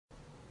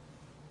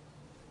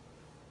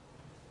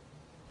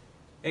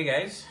Hey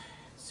guys,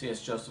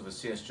 CS Joseph with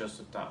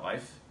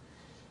csjoseph.life.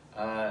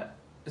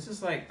 This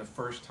is like the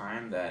first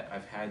time that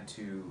I've had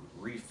to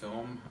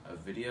refilm a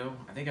video.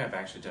 I think I've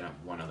actually done it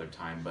one other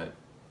time, but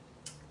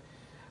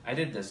I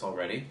did this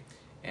already,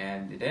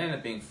 and it ended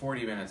up being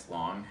 40 minutes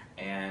long,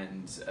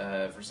 and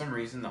for some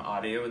reason the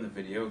audio in the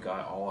video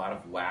got all out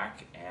of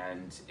whack,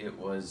 and it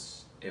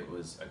was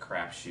a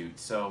crapshoot.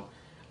 So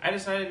I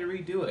decided to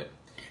redo it.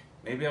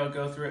 Maybe I'll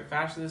go through it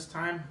faster this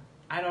time.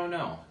 I don't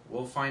know.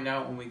 We'll find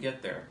out when we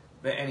get there.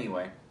 But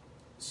anyway,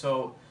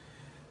 so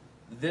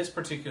this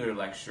particular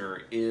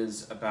lecture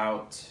is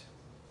about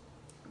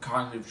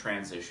cognitive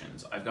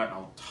transitions. I've gotten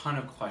a ton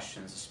of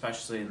questions,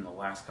 especially in the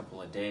last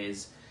couple of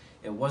days.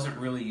 It wasn't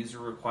really user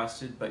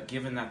requested, but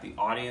given that the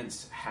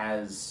audience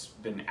has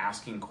been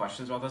asking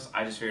questions about this,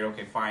 I just figured,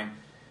 okay, fine.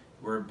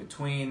 We're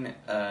between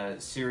a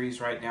series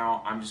right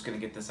now. I'm just going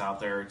to get this out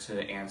there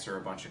to answer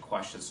a bunch of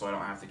questions so I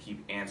don't have to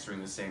keep answering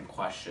the same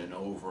question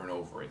over and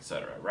over,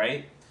 etc.,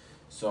 right?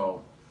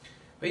 So,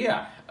 but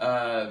yeah,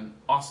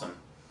 awesome.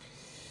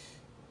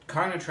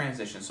 Cognitive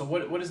transition. So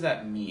what does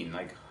that mean?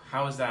 Like,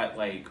 how is that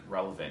like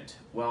relevant?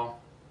 Well,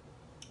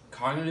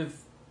 cognitive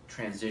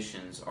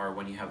transitions are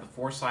when you have the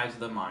four sides of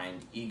the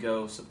mind: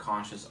 ego,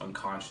 subconscious,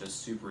 unconscious,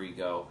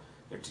 superego.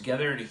 They're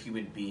together in a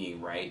human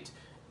being, right?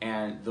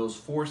 And those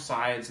four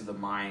sides of the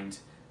mind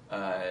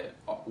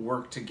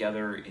work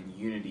together in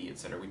unity,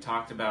 etc. We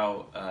talked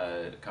about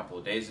a couple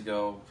of days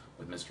ago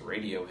with Mr.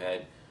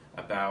 Radiohead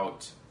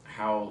about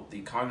how the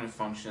cognitive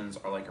functions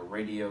are like a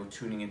radio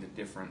tuning into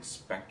different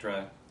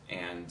spectra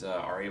and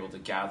are able to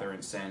gather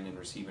and send and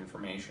receive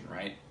information,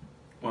 right?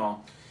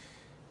 Well,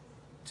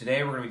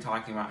 today we're going to be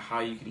talking about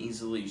how you can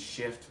easily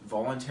shift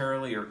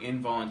voluntarily or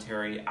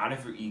involuntarily out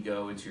of your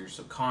ego into your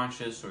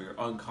subconscious or your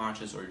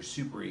unconscious or your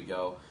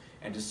superego,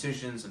 and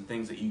decisions and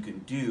things that you can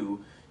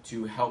do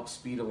to help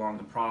speed along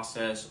the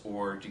process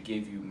or to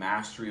give you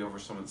mastery over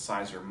some of the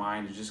sides of your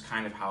mind, is just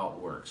kind of how it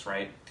works,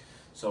 right?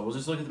 So we'll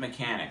just look at the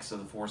mechanics of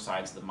the four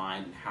sides of the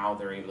mind and how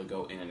they're able to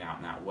go in and out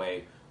in that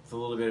way with a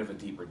little bit of a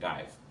deeper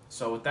dive.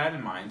 So with that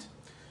in mind,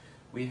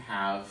 we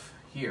have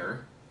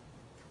here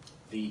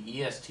the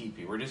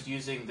ESTP. We're just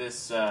using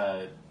this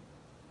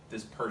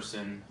this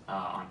person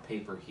on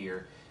paper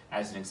here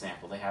as an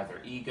example. They have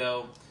their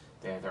ego,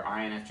 they have their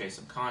INFJ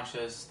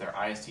subconscious, their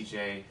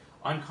ISTJ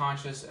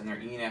unconscious, and their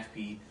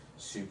ENFP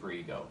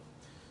superego.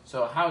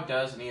 So how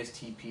does an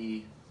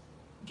ESTP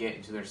get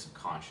into their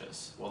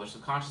subconscious? Well, their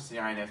subconscious, the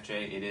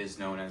INFJ, it is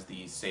known as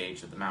the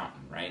sage of the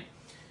mountain, right?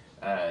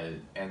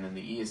 And then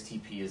the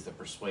ESTP is the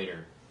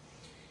persuader.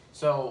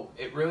 So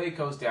it really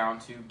goes down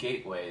to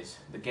gateways.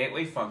 The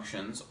gateway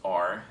functions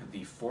are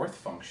the fourth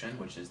function,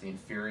 which is the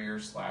inferior /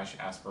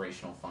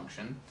 aspirational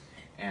function,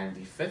 and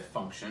the fifth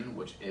function,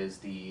 which is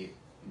the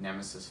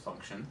nemesis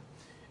function,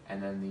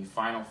 and then the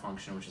final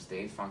function, which is the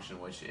eighth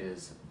function, which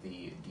is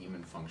the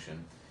demon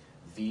function.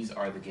 These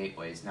are the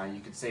gateways. Now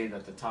you could say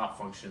that the top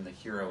function, the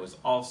hero, is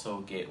also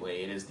a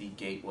gateway. It is the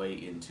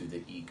gateway into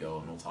the ego,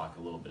 and we'll talk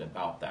a little bit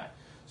about that.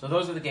 So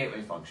those are the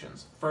gateway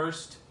functions.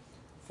 First,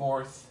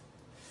 fourth,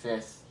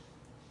 fifth,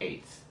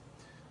 eighth.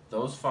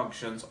 Those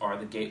functions are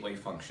the gateway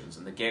functions,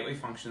 and the gateway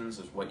functions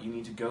is what you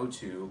need to go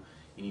to.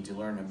 You need to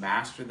learn to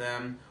master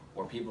them,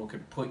 or people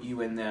could put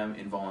you in them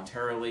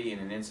involuntarily in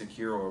an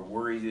insecure or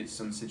worried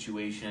some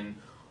situation,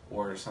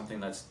 or something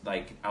that's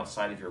like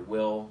outside of your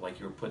will, like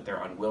you were put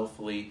there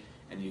unwillfully,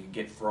 and you can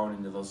get thrown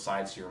into those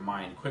sides of your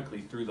mind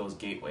quickly through those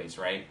gateways,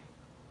 right?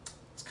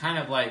 It's kind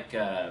of like,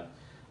 I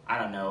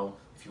don't know,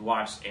 if you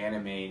watched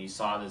anime and you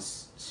saw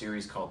this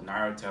series called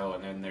Naruto,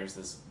 and then there's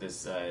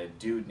this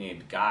dude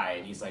named Guy,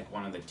 and he's like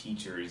one of the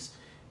teachers,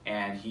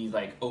 and he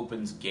like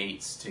opens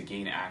gates to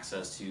gain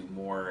access to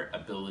more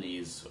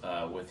abilities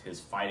with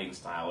his fighting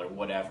style or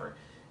whatever.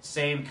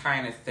 Same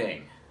kind of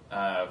thing.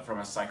 From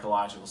a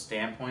psychological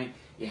standpoint,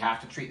 you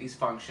have to treat these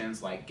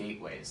functions like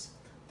gateways.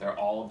 They're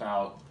all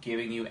about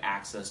giving you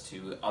access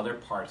to other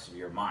parts of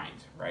your mind,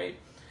 right?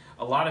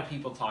 A lot of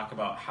people talk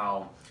about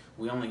how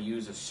we only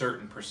use a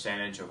certain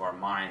percentage of our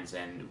minds,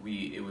 and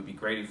it would be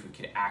great if we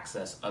could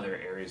access other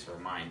areas of our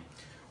mind.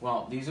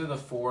 Well, these are the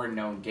four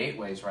known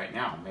gateways right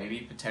now. Maybe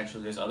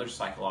potentially there's other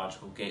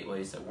psychological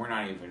gateways that we're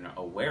not even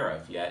aware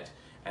of yet,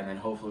 and then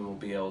hopefully we'll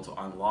be able to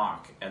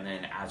unlock, and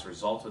then as a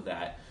result of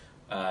that,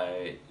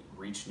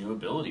 reach new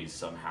abilities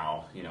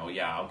somehow. You know,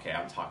 yeah, okay,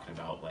 I'm talking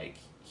about like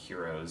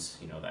Heroes,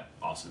 you know, that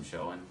awesome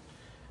show, and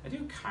I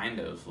do kind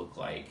of look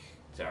like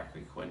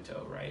Zachary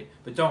Quinto, right?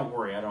 But don't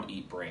worry, I don't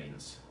eat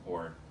brains,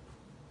 or,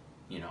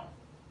 you know,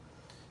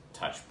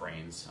 touch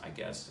brains, I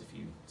guess, if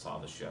you saw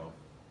the show.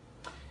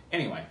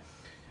 Anyway,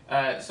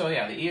 so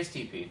yeah, the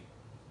ESTP.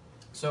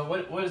 So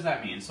what does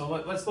that mean? So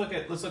let's look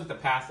at the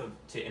path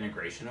to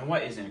integration. And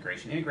what is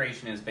integration?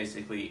 Integration is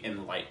basically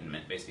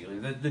enlightenment. Basically,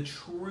 the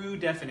true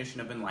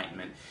definition of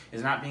enlightenment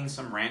is not being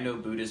some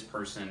rando Buddhist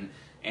person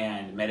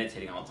and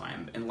meditating all the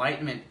time.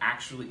 Enlightenment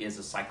actually is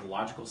a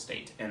psychological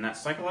state, and that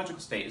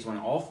psychological state is when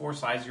all four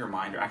sides of your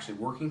mind are actually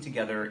working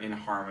together in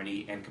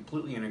harmony and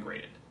completely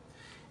integrated.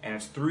 And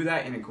it's through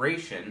that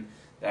integration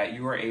that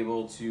you are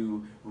able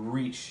to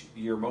reach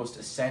your most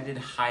ascended,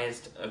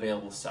 highest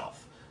available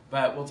self.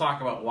 But we'll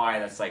talk about why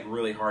that's like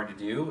really hard to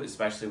do,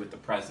 especially with the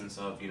presence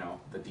of,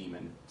 the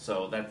demon.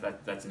 So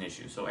that's an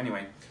issue. So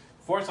anyway,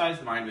 4 sides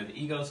of the mind: we have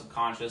the ego,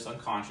 subconscious,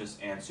 unconscious,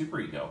 and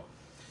superego.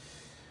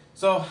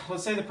 So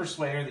let's say the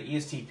persuader, the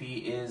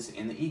ESTP, is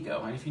in the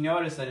ego, and if you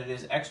notice that it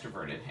is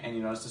extroverted, and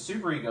you notice the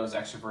superego is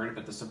extroverted,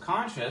 but the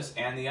subconscious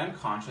and the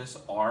unconscious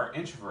are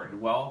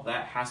introverted, well,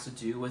 that has to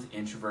do with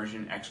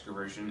introversion,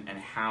 extroversion, and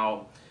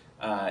how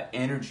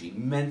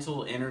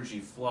mental energy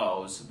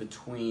flows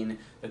between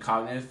the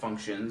cognitive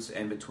functions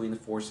and between the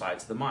 4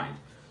 sides of the mind.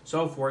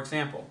 So, for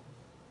example,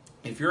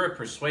 if you're a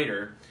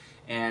persuader,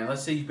 and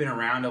let's say you've been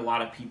around a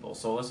lot of people,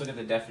 so let's look at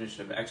the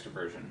definition of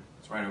extroversion.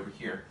 It's right over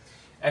here.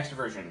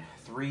 Extroversion,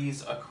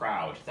 three's a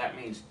crowd. That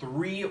means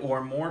 3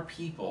 or more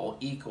people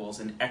equals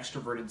an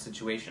extroverted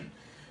situation.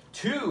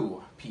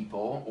 2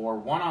 people, or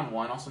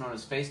one-on-one, also known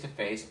as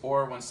face-to-face,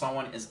 or when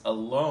someone is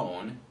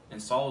alone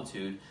in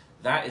solitude,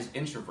 that is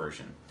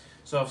introversion.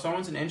 So if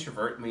someone's an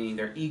introvert, meaning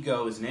their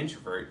ego is an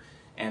introvert,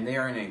 and they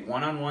are in a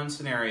one-on-one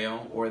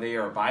scenario, or they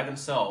are by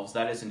themselves,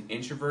 that is an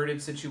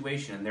introverted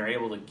situation. They're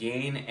able to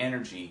gain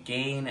energy,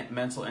 gain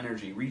mental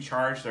energy,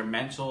 recharge their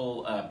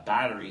mental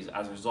batteries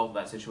as a result of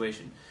that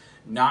situation.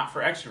 Not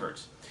for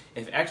extroverts.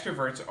 If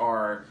extroverts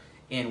are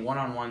in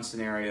one-on-one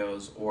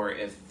scenarios, or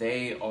if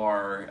they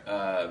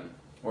are,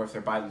 or if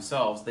they're by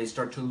themselves, they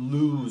start to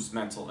lose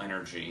mental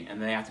energy,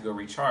 and they have to go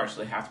recharge.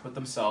 So they have to put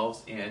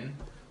themselves in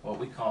what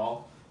we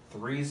call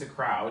three's a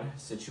crowd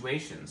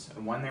situations.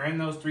 And when they're in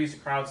those three's a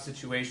crowd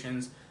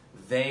situations,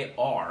 they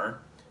are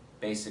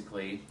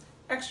basically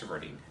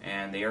extroverting,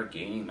 and they are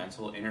gaining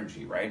mental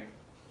energy, right?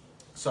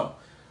 So,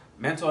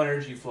 mental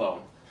energy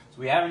flow. So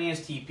we have an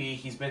ESTP,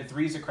 he's been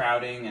three's a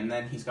crowding, and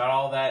then he's got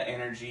all that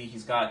energy,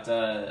 he's got,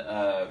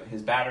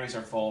 his batteries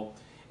are full,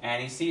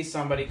 and he sees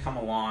somebody come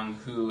along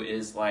who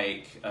is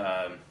like,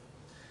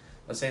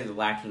 let's say they're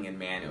lacking in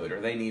manhood, or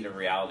they need a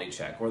reality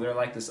check, or they're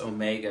like this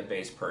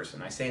omega-based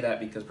person. I say that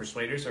because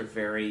persuaders are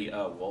very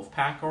wolf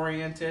pack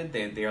oriented.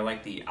 They are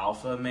like the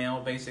alpha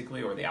male,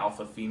 basically, or the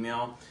alpha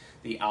female,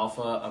 the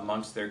alpha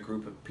amongst their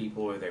group of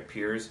people or their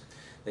peers.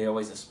 They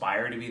always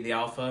aspire to be the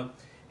alpha.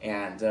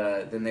 And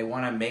then they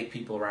want to make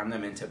people around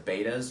them into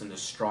betas, into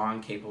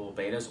strong, capable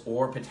betas,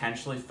 or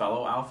potentially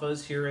fellow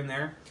alphas here and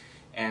there.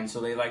 And so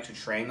they like to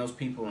train those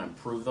people and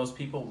improve those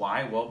people.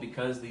 Why? Well,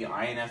 because the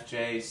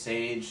INFJ,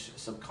 Sage,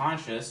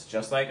 subconscious,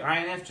 just like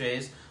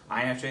INFJ's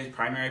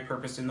primary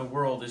purpose in the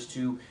world is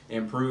to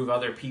improve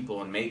other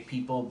people and make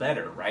people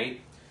better, right?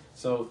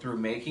 So through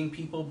making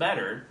people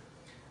better,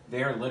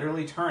 they are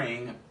literally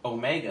turning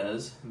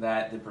omegas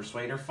that the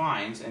persuader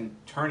finds and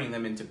turning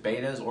them into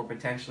betas or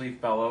potentially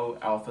fellow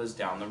alphas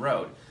down the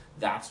road.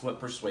 That's what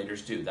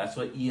persuaders do. That's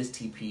what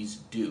ESTPs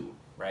do,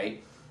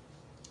 right?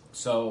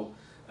 So,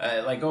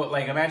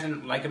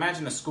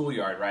 imagine a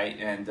schoolyard, right?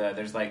 And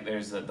there's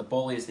the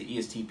bully is the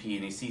ESTP,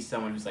 and he sees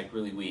someone who's like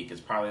really weak. It's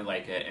probably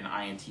like an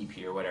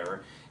INTP or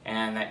whatever,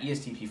 and that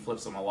ESTP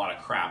flips them a lot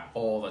of crap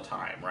all the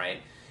time,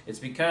 right? It's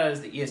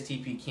because the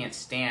ESTP can't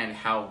stand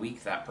how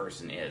weak that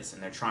person is,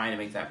 and they're trying to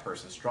make that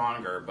person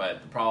stronger,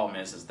 but the problem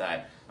is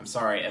that, I'm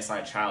sorry,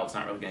 SI Child's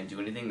not really going to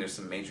do anything. There's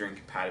some major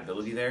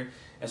incompatibility there.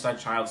 SI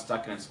Child's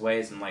stuck in its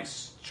ways and like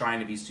trying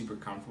to be super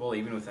comfortable,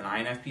 even with an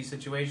INFP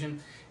situation,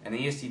 and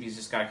the ESTP's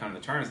just got to come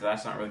to terms that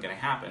that's not really going to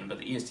happen, but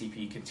the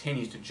ESTP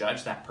continues to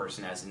judge that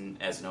person as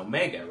an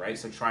omega, right?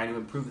 So trying to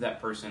improve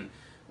that person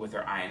with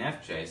their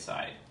INFJ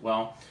side.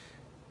 Well,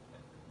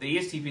 the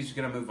ESTPs are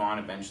going to move on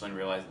eventually and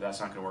realize that that's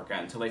not going to work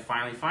out until they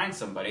finally find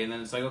somebody, and then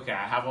it's like, okay,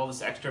 I have all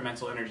this extra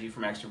mental energy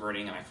from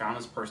extroverting, and I found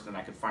this person that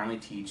I could finally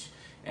teach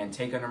and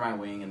take under my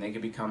wing, and they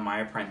could become my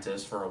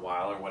apprentice for a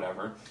while or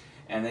whatever,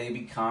 and they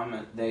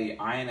become the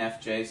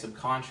INFJ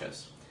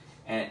subconscious.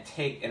 And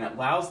it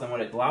allows them, what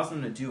it allows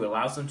them to do, it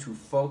allows them to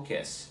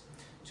focus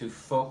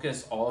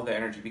all of their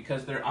energy,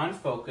 because they're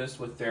unfocused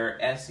with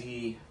their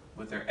SE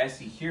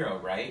hero,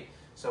 right?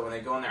 So when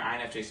they go in their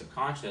INFJ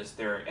subconscious,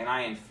 their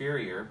NI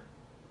inferior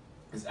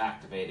is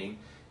activating,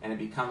 and it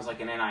becomes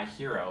like an NI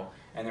hero,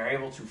 and they're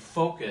able to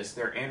focus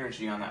their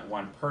energy on that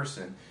one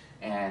person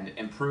and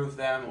improve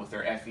them with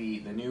their FE,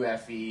 the new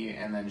FE,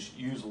 and then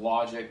use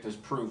logic to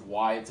prove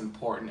why it's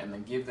important, and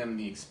then give them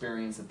the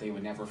experience that they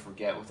would never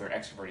forget with their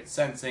extroverted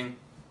sensing,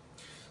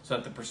 so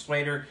that the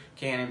persuader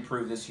can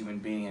improve this human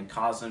being and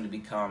cause them to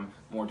become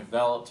more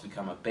developed, to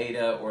become a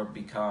beta, or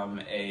become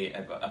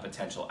a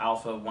potential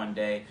alpha one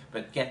day,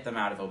 but get them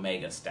out of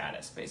omega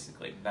status,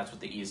 basically. That's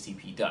what the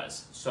ESTP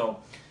does.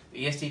 So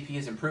the ESTP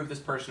has improved this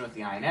person with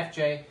the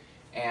INFJ,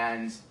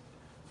 and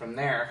from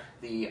there,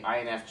 the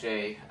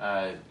INFJ,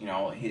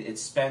 it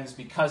spends,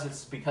 because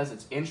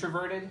it's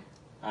introverted,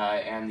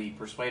 and the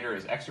persuader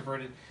is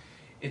extroverted,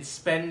 it's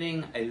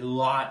spending a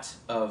lot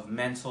of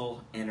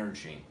mental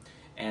energy.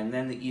 And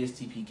then the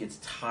ESTP gets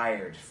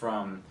tired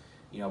from,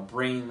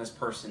 bringing this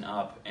person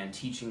up and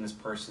teaching this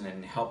person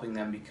and helping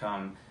them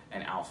become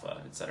an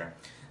alpha, etc.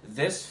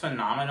 This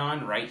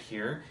phenomenon right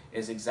here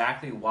is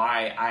exactly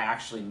why I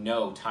actually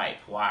know type,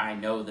 why I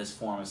know this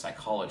form of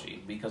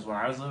psychology. Because when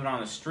I was living on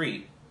the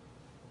street,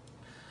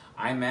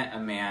 I met a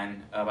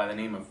man by the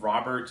name of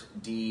Robert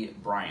D.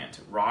 Bryant.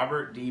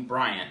 Robert D.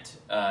 Bryant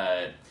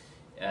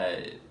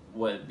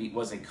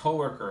was a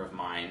coworker of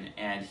mine,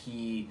 and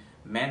he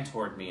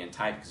mentored me in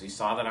type because he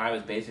saw that I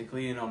was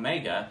basically an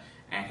omega,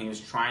 and he was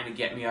trying to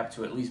get me up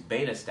to at least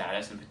beta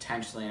status and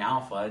potentially an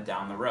alpha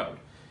down the road.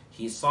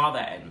 He saw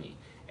that in me,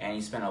 and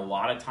he spent a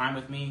lot of time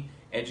with me,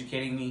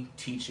 educating me,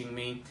 teaching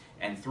me,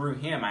 and through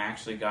him I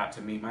actually got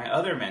to meet my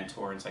other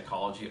mentor in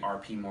psychology,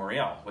 R.P.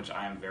 Moriel, which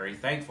I am very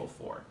thankful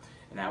for,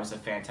 and that was a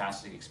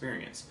fantastic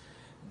experience.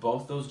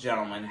 Both those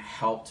gentlemen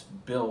helped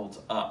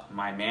build up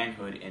my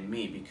manhood in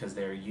me because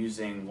they're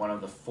using one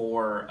of the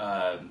four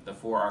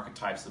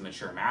archetypes of the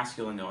mature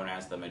masculine, known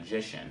as the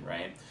magician,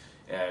 right?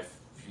 If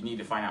you need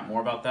to find out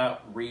more about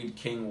that, read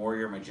King,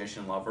 Warrior,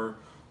 Magician, Lover,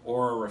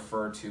 or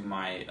refer to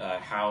my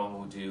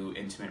How Do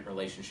Intimate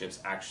Relationships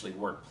Actually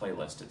Work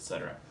playlist,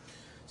 etc.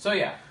 So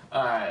yeah,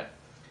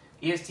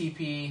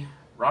 ESTP,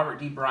 Robert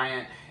D.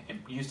 Bryant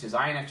used his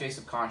INFJ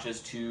subconscious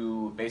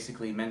to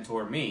basically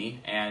mentor me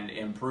and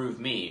improve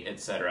me,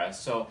 etc.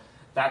 So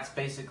that's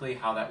basically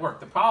how that worked.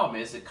 The problem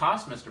is it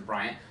cost Mr.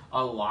 Bryant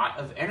a lot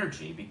of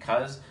energy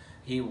because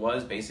he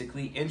was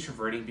basically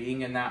introverting,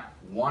 being in that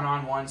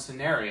one-on-one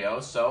scenario,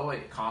 so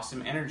it cost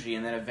him energy,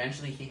 and then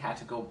eventually he had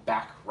to go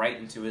back right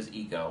into his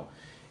ego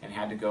and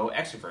had to go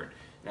extrovert.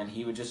 And then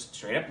he would just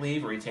straight up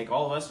leave, or he'd take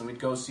all of us and we'd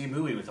go see a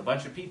movie with a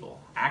bunch of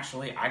people.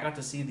 Actually, I got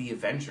to see the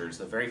Avengers,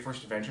 the very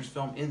first Avengers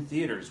film, in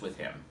theaters with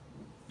him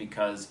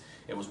because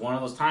it was one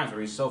of those times where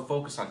he's so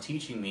focused on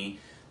teaching me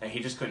that he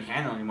just couldn't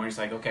handle it anymore. He's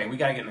like, okay, we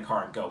got to get in the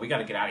car and go. We got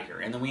to get out of here.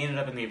 And then we ended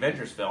up in the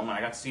Avengers film, and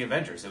I got to see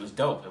Avengers. It was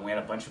dope. And we had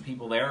a bunch of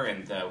people there,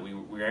 and we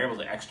were able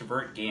to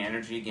extrovert, gain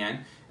energy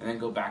again, and then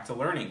go back to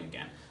learning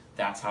again.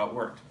 That's how it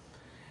worked.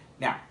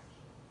 Now,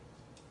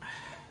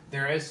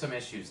 there is some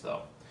issues,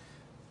 though.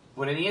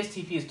 When an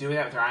ESTP is doing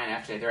that with their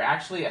INFJ, they're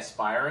actually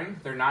aspiring.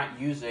 They're not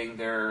using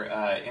their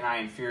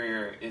NI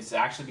inferior. It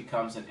actually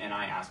becomes an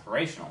NI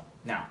aspirational.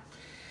 Now,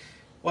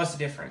 what's the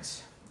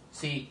difference?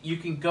 See, you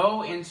can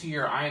go into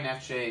your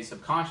INFJ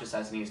subconscious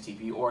as an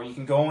ESTP, or you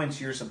can go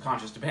into your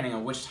subconscious depending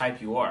on which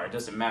type you are. It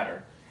doesn't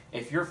matter.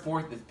 If you're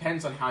fourth, it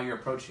depends on how you're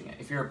approaching it.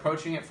 If you're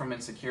approaching it from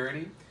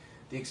insecurity,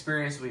 the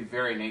experience will be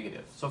very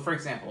negative. So, for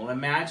example,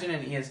 imagine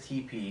an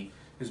ESTP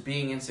who's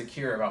being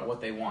insecure about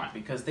what they want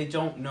because they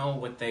don't know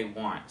what they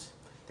want.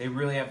 They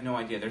really have no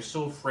idea. They're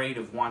so afraid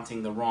of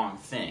wanting the wrong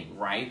thing,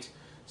 right?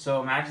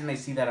 So imagine they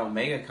see that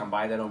Omega come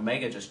by, that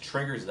Omega just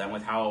triggers them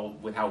with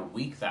how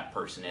weak that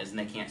person is, and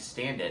they can't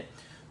stand it.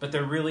 But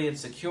they're really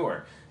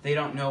insecure. They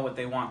don't know what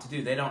they want to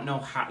do. They don't know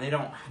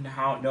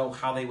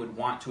how they would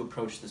want to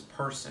approach this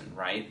person,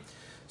 right?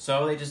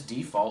 So they just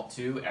default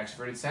to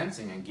extroverted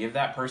sensing and give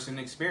that person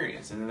an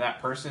experience. And if that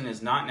person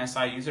is not an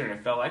SI user and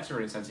a fellow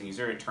extroverted sensing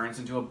user, it turns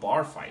into a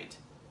bar fight,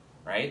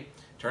 right?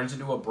 Turns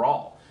into a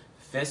brawl.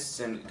 Fists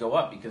and go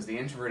up because the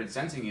introverted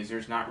sensing user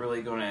is not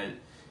really going to,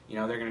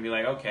 they're going to be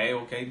like,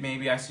 okay,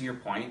 maybe I see your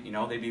point.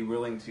 They'd be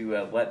willing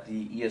to let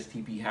the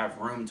ESTP have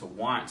room to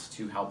want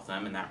to help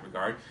them in that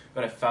regard.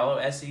 But a fellow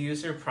SE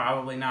user,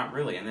 probably not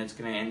really. And it's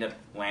going to end up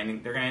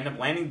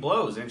landing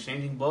blows and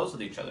exchanging blows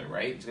with each other,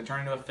 right? It's going to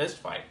turn into a fist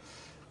fight.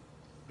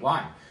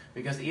 Why?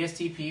 Because the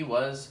ESTP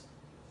was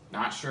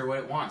not sure what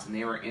it wants and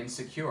they were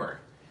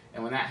insecure.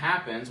 And when that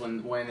happens,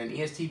 when an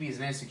ESTP is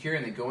insecure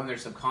and they go in their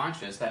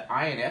subconscious, that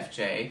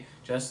INFJ,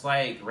 just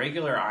like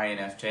regular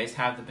INFJs,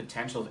 have the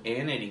potential of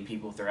alienating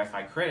people with their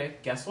FI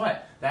critic. Guess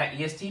what? That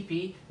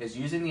ESTP is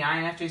using the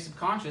INFJ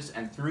subconscious,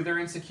 and through their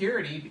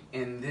insecurity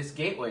in this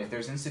gateway, if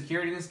there's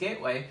insecurity in this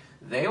gateway,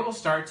 they will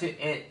start to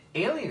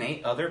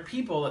alienate other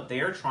people that they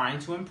are trying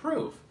to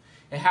improve.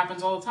 It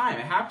happens all the time.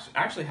 It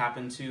actually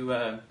happened to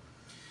an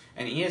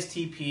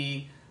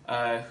ESTP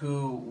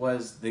who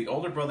was the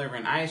older brother of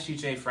an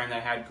ISTJ friend that I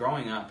had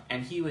growing up,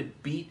 and he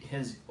would beat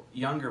his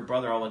younger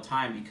brother all the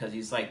time because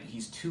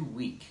he's too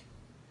weak.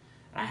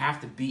 And I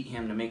have to beat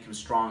him to make him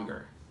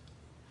stronger.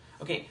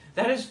 Okay,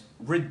 that is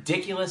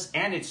ridiculous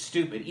and it's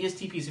stupid.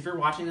 ESTPs, if you're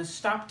watching this,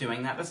 stop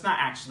doing that. That's not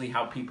actually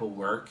how people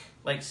work.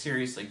 Like,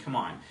 seriously, come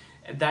on.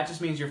 That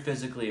just means you're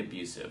physically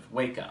abusive.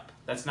 Wake up.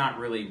 That's not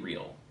really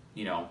real.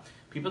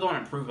 People don't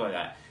improve like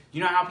that. You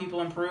know how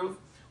people improve?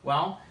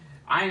 Well,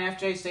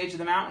 INFJ stage of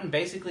the mountain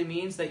basically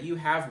means that you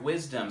have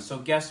wisdom. So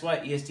guess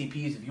what,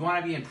 ESTPs? If you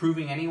want to be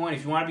improving anyone,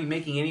 if you want to be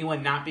making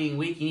anyone not being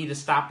weak, you need to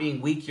stop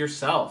being weak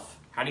yourself.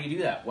 How do you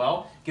do that?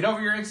 Well, get over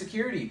your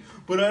insecurity.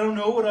 But I don't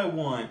know what I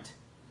want.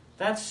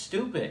 That's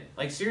stupid.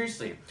 Like,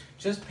 seriously.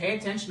 Just pay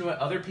attention to what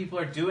other people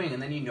are doing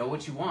and then you know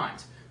what you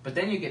want. But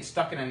then you get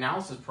stuck in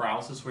analysis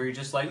paralysis where you're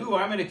just like, ooh,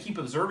 I'm going to keep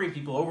observing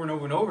people over and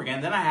over and over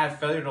again. Then I have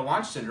failure to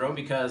launch syndrome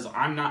because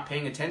I'm not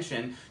paying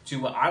attention to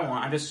what I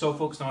want. I'm just so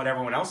focused on what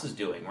everyone else is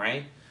doing,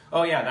 right?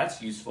 Oh, yeah,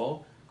 that's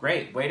useful.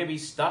 Great. Way to be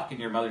stuck in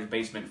your mother's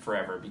basement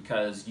forever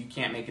because you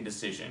can't make a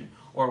decision.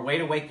 Or way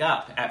to wake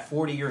up at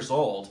 40 years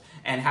old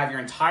and have your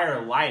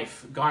entire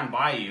life gone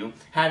by you,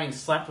 having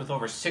slept with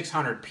over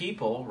 600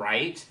 people,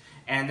 right?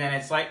 And then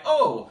it's like,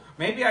 oh,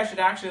 maybe I should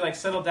actually like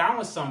settle down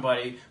with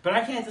somebody, but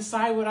I can't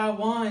decide what I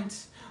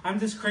want. I'm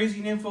this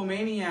crazy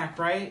nymphomaniac,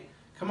 right?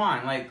 Come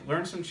on, like,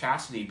 learn some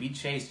chastity, be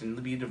chaste,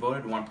 and be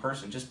devoted to one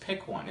person. Just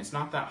pick one. It's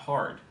not that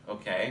hard,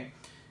 okay?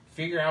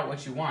 Figure out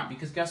what you want,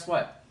 because guess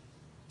what?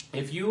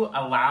 If you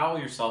allow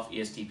yourself,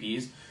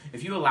 ESTPs,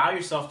 if you allow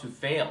yourself to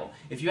fail,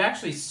 if you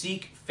actually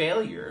seek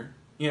failure,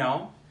 you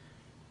know,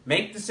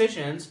 make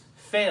decisions,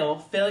 fail.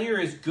 Failure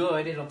is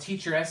good. It'll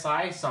teach your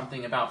SI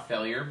something about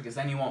failure, because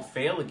then you won't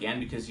fail again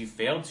because you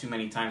failed too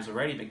many times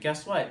already. But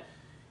guess what?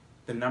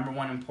 The number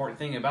one important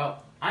thing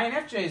about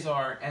INFJs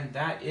are, and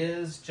that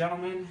is,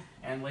 gentlemen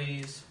and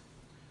ladies,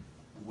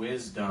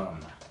 wisdom.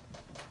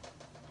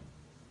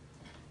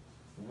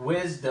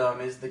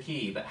 Wisdom is the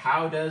key. But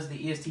how does the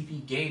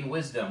ESTP gain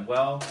wisdom?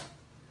 Well,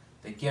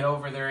 they get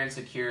over their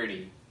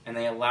insecurity and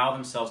they allow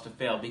themselves to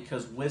fail,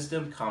 because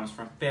wisdom comes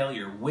from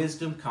failure.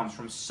 Wisdom comes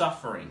from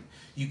suffering.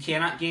 You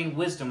cannot gain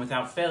wisdom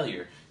without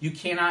failure. You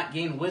cannot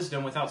gain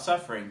wisdom without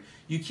suffering.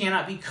 You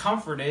cannot be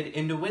comforted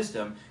into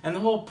wisdom. And the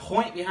whole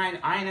point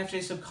behind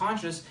INFJ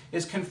subconscious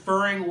is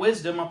conferring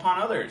wisdom upon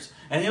others.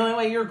 And the only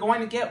way you're going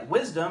to get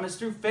wisdom is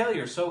through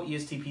failure. So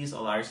ESTPs,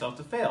 allow yourself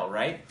to fail,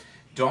 right?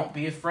 Don't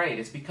be afraid.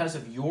 It's because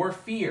of your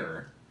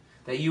fear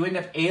that you end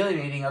up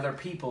alienating other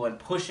people and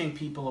pushing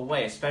people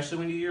away, especially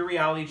when you do your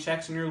reality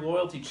checks and your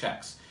loyalty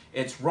checks.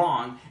 It's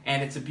wrong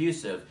and it's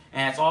abusive.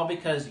 And it's all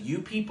because you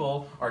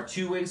people are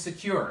too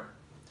insecure.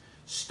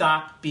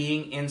 Stop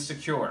being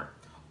insecure.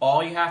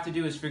 All you have to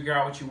do is figure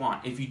out what you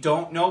want. If you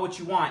don't know what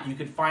you want, you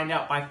can find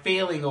out by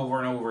failing over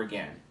and over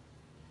again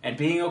and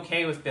being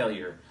okay with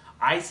failure.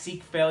 I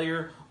seek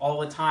failure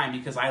all the time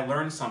because I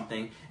learn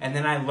something and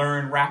then I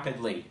learn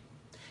rapidly.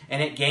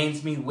 And it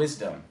gains me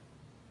wisdom.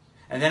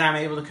 And then I'm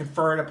able to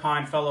confer it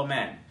upon fellow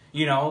men.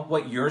 You know,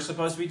 what you're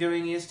supposed to be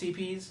doing,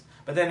 ESTPs,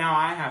 but then now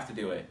I have to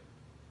do it.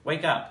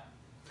 Wake up.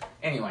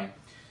 Anyway,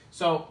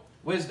 so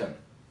wisdom.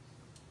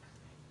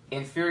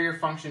 Inferior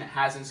function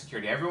has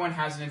insecurity. Everyone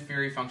has an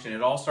inferior function.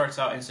 It all starts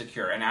out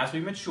insecure. And as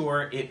we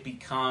mature, it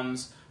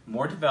becomes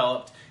more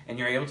developed and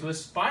you're able to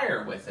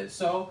aspire with it.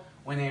 So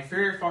when the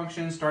inferior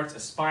function starts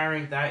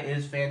aspiring, that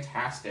is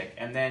fantastic.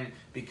 And then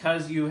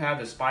because you have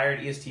aspired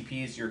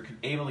ESTPs, you're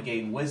able to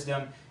gain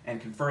wisdom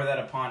and confer that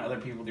upon other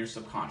people with your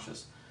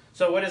subconscious.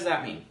 So what does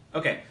that mean?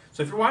 Okay,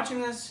 so if you're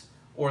watching this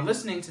or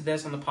listening to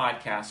this on the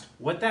podcast,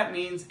 what that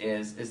means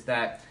is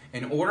that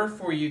in order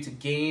for you to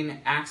gain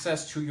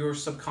access to your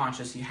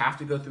subconscious, you have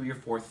to go through your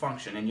fourth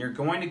function. And you're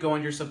going to go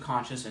into your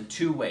subconscious in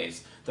two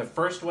ways. The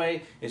first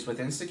way is with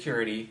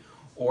insecurity,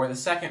 or the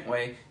second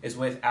way is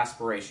with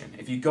aspiration.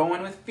 If you go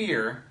in with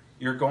fear,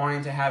 you're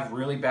going to have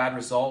really bad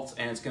results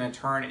and it's going to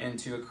turn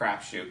into a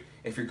crapshoot.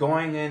 If you're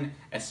going in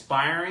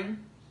aspiring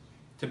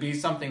to be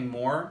something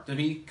more, to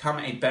become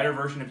a better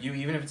version of you,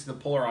 even if it's the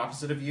polar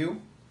opposite of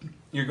you,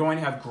 you're going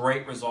to have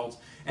great results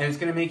and it's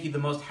going to make you the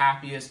most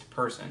happiest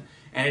person.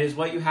 And it is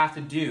what you have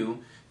to do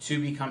to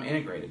become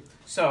integrated.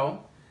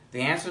 So,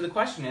 the answer to the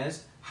question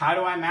is, how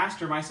do I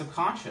master my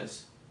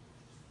subconscious?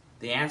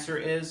 The answer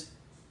is,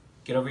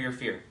 get over your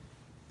fear.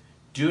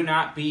 Do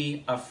not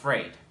be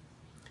afraid.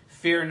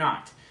 Fear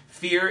not.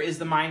 Fear is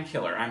the mind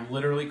killer. I'm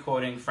literally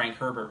quoting Frank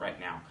Herbert right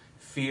now.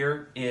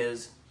 Fear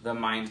is the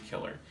mind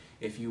killer.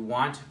 If you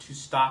want to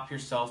stop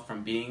yourself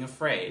from being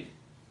afraid,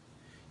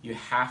 you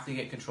have to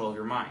get control of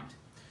your mind.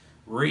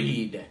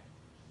 Read.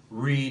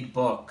 Read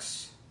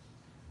books.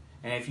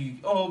 And if you,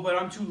 oh, but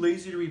I'm too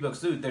lazy to read books.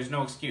 Dude, there's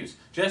no excuse.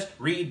 Just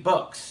read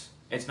books.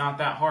 It's not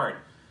that hard.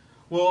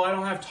 Well, I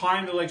don't have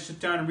time to sit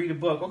down and read a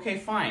book. Okay,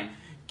 fine.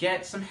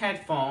 Get some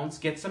headphones,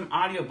 get some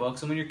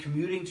audiobooks, and when you're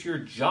commuting to your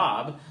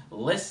job,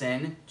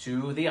 listen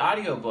to the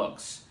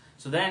audiobooks.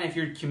 So then if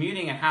you're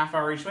commuting a half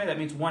hour each way, that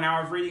means 1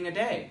 hour of reading a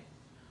day.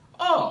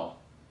 Oh,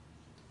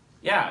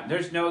 yeah,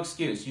 there's no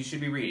excuse. You should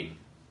be reading.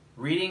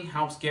 Reading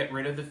helps get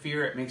rid of the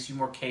fear. It makes you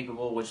more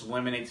capable, which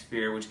eliminates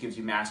fear, which gives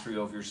you mastery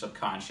over your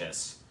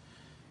subconscious.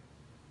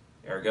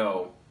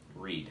 Ergo,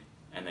 read,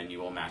 and then you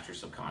will master your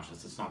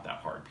subconscious. It's not that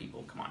hard,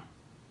 people. Come on.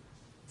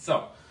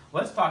 So,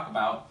 let's talk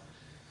about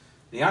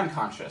the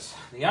unconscious.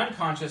 The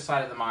unconscious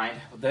side of the mind,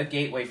 the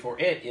gateway for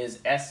it is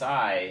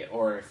SI,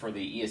 or for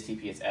the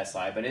ESTP it's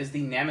SI, but is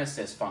the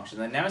nemesis function.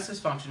 The nemesis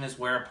function is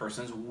where a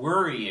person's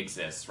worry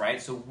exists,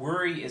 right? So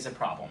worry is a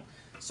problem.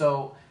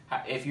 So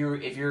if you're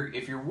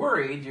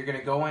worried, you're going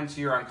to go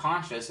into your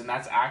unconscious, and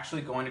that's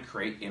actually going to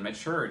create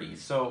immaturity.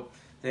 So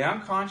the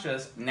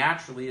unconscious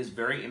naturally is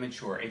very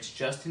immature. It's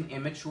just an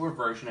immature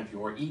version of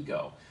your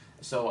ego.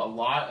 So a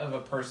lot of a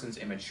person's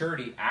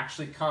immaturity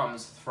actually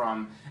comes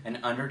from an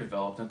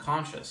underdeveloped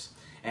unconscious.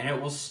 And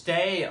it will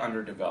stay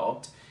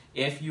underdeveloped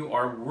if you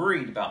are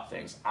worried about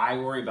things. I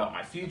worry about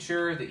my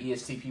future. The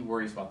ESTP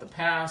worries about the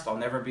past. I'll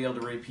never be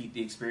able to repeat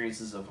the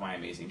experiences of my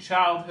amazing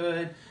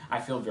childhood. I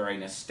feel very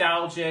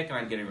nostalgic and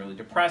I'm getting really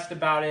depressed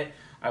about it.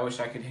 I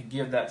wish I could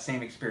give that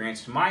same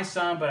experience to my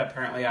son, but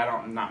apparently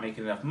I'm not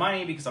making enough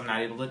money because I'm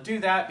not able to do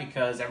that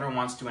because everyone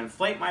wants to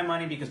inflate my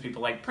money because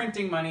people like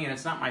printing money and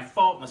it's not my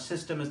fault and the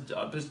system is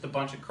just a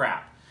bunch of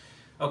crap.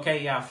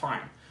 Okay, yeah,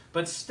 fine.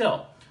 But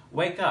still,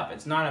 Wake up.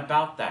 It's not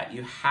about that.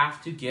 You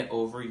have to get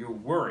over your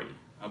worry,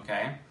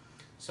 okay?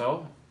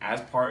 So,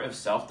 as part of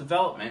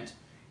self-development,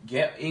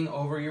 getting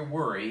over your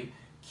worry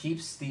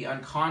keeps the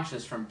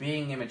unconscious from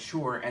being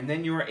immature, and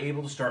then you are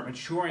able to start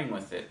maturing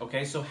with it,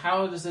 okay? So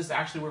how does this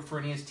actually work for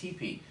an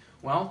ESTP?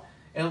 Well,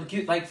 it'll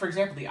get, like, for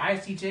example, the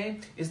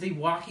ISTJ is the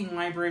walking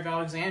Library of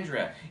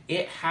Alexandria.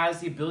 It has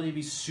the ability to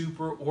be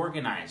super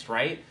organized,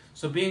 right?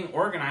 So being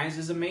organized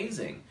is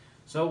amazing.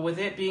 So with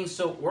it being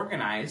so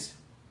organized,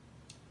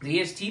 the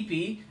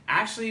ESTP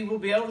actually will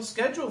be able to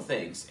schedule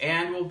things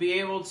and will be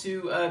able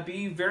to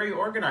be very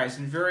organized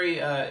and very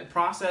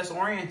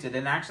process-oriented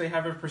and actually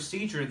have a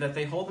procedure that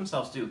they hold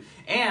themselves to.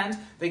 And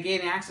they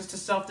gain access to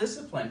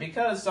self-discipline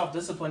because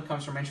self-discipline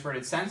comes from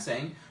introverted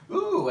sensing.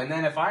 Ooh, and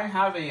then if I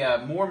have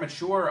a more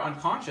mature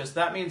unconscious,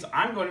 that means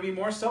I'm going to be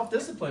more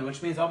self-disciplined,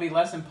 which means I'll be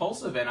less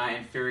impulsive and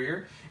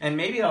inferior, and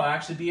maybe I'll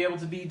actually be able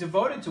to be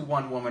devoted to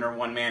one woman or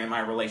one man in my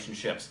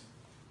relationships.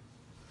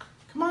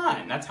 Come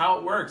on, that's how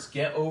it works.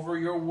 Get over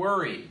your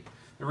worry.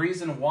 The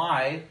reason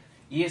why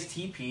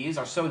ESTPs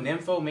are so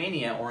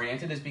nymphomania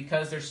oriented is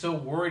because they're so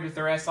worried with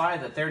their SI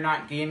that they're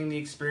not gaining the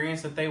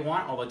experience that they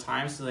want all the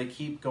time, so they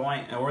keep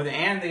going,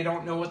 and they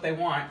don't know what they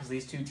want because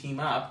these two team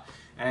up,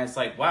 and it's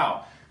like,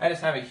 wow, I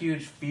just have a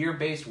huge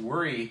fear-based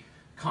worry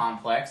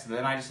complex, and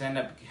then I just end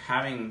up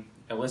having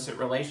illicit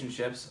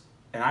relationships,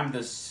 and I'm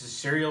this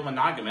serial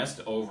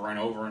monogamist over and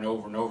over and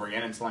over and over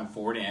again until I'm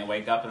 40 and I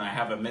wake up and I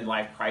have a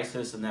midlife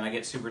crisis and then I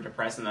get super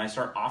depressed and then I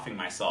start offing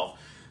myself.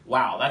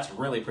 Wow, that's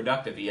really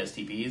productive,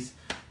 ESTPs.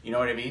 You know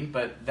what I mean?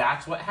 But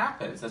that's what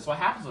happens. That's what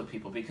happens with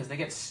people because they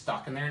get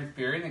stuck in their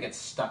fear and they get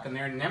stuck in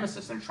their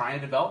nemesis and trying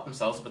to develop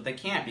themselves, but they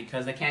can't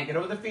because they can't get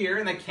over the fear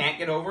and they can't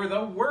get over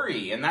the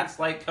worry. And that's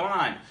like, come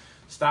on,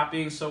 stop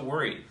being so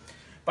worried.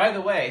 By the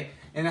way,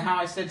 and how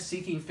I said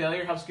seeking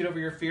failure helps get over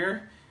your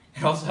fear,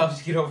 it also helps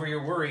you get over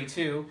your worry,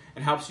 too,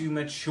 and helps you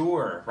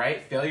mature,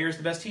 right? Failure is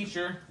the best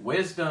teacher.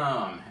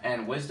 Wisdom.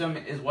 And wisdom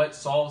is what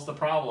solves the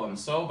problem.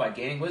 So by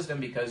gaining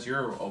wisdom, because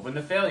you're open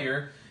to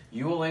failure,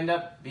 you will end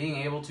up being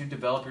able to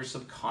develop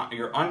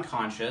your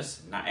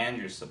unconscious, not and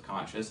your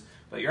subconscious,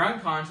 but your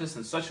unconscious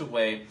in such a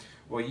way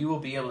where you will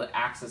be able to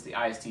access the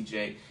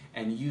ISTJ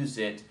and use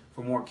it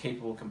for more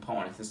capable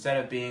components.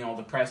 Instead of being all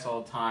depressed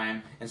all the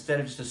time, instead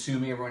of just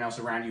assuming everyone else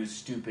around you is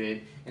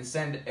stupid,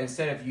 instead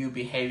of you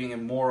behaving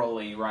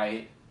immorally,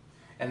 right,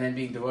 and then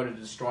being devoted to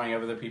destroying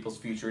other people's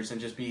futures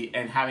and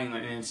having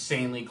an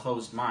insanely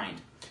closed mind.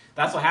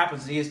 That's what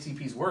happens to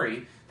ESTPs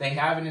worry. They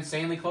have an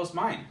insanely closed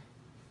mind.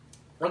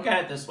 Look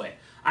at it this way.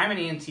 I'm an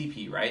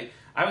ENTP, right?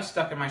 I was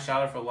stuck in my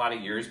shadow for a lot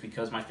of years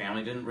because my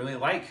family didn't really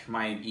like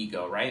my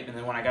ego, right? And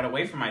then when I got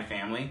away from my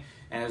family,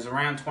 and it was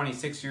around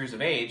 26 years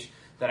of age,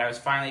 that I was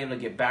finally able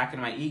to get back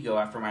into my ego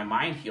after my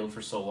mind healed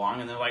for so long,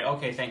 and they're like,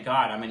 okay, thank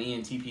God, I'm an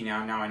ENTP now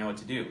I know what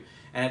to do.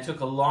 And it took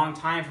a long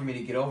time for me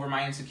to get over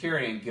my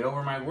insecurity and get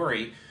over my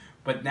worry,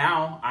 but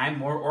now I'm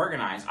more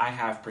organized. I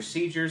have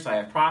procedures, I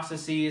have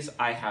processes,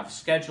 I have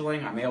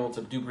scheduling, I'm able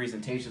to do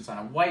presentations on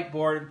a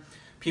whiteboard.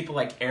 People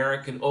like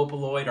Eric and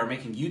Opaloid are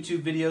making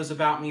YouTube videos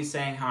about me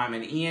saying how I'm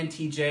an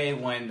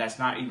ENTJ when that's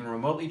not even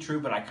remotely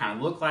true, but I kind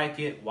of look like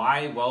it.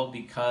 Why? Well,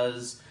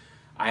 because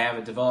I have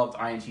a developed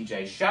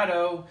INTJ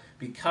shadow,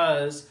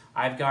 because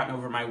I've gotten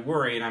over my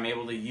worry and I'm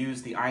able to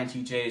use the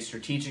INTJ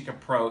strategic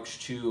approach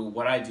to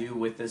what I do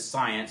with this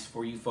science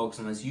for you folks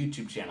on this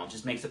YouTube channel. It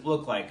just makes it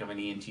look like I'm an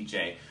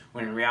ENTJ,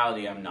 when in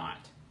reality I'm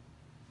not.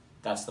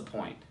 That's the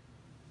point.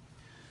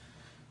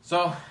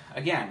 So,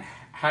 again,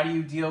 how do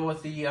you deal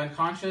with the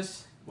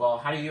unconscious? Well,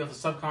 how do you deal with the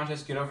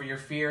subconscious? Get over your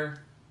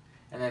fear.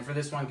 And then for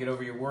this one, get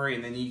over your worry.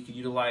 And then you can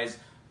utilize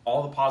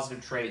all the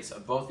positive traits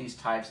of both these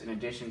types in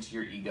addition to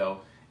your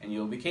ego, and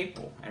you'll be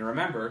capable. And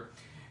remember,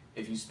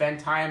 if you spend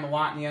time a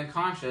lot in the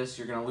unconscious,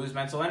 you're going to lose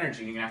mental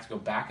energy. You're going to have to go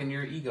back into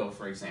your ego,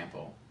 for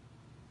example.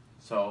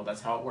 So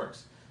that's how it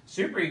works.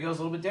 Superego is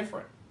a little bit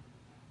different.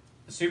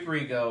 The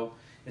superego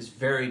is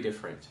very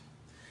different.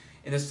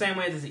 In the same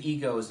way that the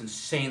ego is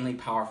insanely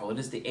powerful, it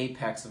is the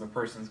apex of a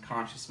person's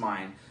conscious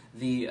mind.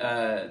 The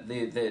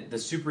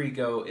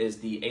superego is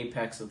the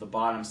apex of the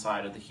bottom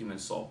side of the human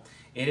soul.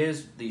 It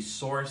is the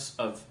source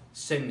of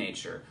sin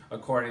nature,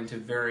 according to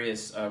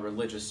various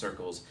religious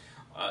circles.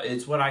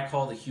 It's what I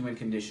call the human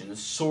condition. The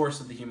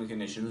source of the human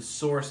condition, the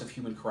source of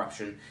human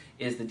corruption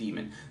is the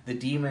demon. The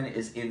demon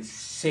is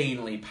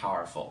insanely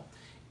powerful.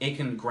 It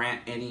can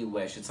grant any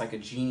wish. It's like a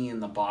genie in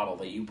the bottle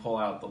that you pull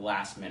out at the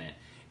last minute.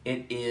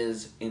 It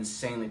is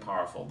insanely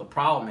powerful. The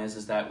problem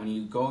is that when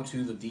you go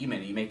to the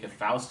demon, you make a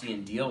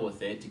Faustian deal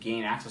with it to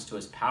gain access to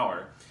his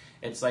power.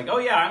 It's like, oh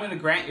yeah, I'm going to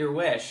grant your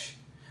wish,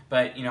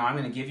 but I'm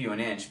going to give you an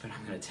inch, but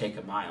I'm going to take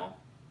a mile.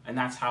 And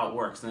that's how it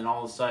works. And then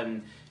all of a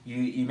sudden,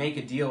 you make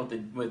a deal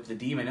with the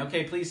demon.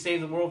 Okay, please save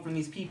the world from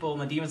these people.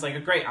 And the demon's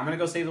like, great, I'm going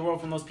to go save the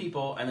world from those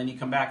people. And then you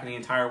come back and the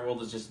entire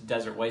world is just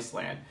desert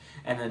wasteland.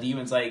 And the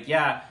demon's like,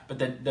 yeah, but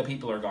the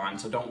people are gone,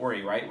 so don't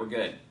worry, right? We're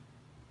good.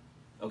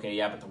 Okay,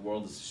 yeah, but the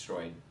world is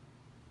destroyed.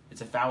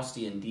 It's a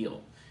Faustian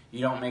deal.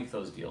 You don't make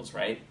those deals,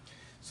 right?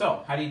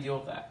 So, how do you deal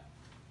with that?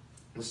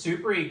 The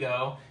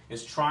superego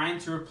is trying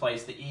to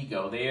replace the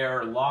ego. They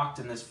are locked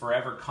in this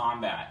forever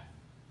combat.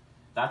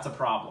 That's a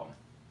problem.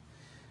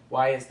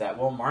 Why is that?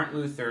 Well, Martin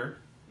Luther,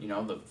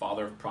 the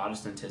father of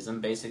Protestantism,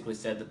 basically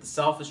said that the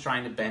self is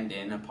trying to bend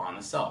in upon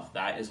the self.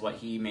 That is what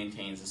he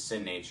maintains as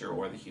sin nature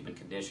or the human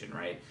condition,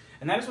 right?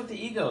 And that is what the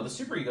ego, the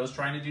superego, is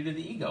trying to do to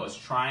the ego. It's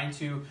trying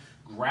to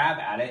grab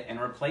at it and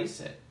replace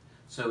it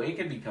so it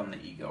can become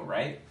the ego,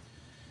 right?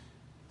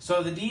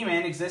 So the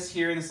demon exists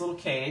here in this little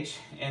cage,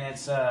 in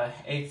its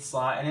eighth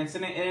slot, and it's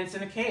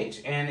in a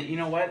cage. And you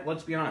know what?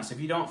 Let's be honest.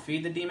 If you don't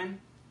feed the demon,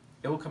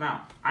 it will come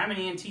out. I'm an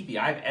ENTP.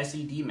 I have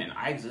SE demon.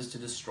 I exist to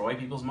destroy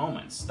people's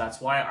moments.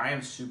 That's why I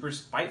am super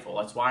spiteful.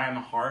 That's why I'm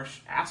a harsh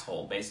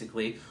asshole,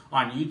 basically,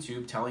 on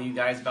YouTube, telling you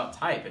guys about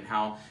type and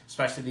how,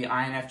 especially the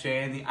INFJ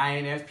and the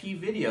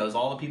INFP videos,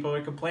 all the people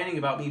are complaining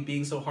about me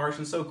being so harsh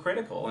and so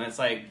critical. And it's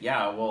like,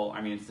 yeah, well, I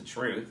mean, it's the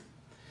truth.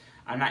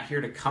 I'm not here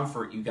to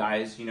comfort you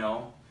guys,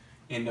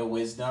 into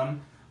wisdom.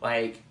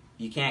 Like,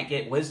 you can't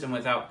get wisdom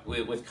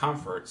with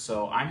comfort.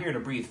 So I'm here to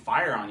breathe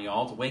fire on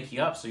y'all, to wake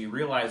you up so you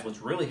realize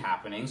what's really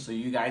happening so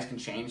you guys can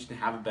change and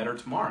have a better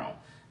tomorrow.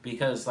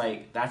 Because,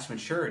 that's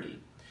maturity.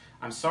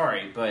 I'm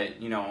sorry, but,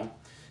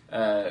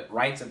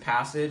 rites of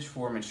passage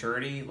for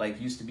maturity,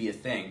 used to be a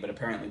thing, but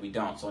apparently we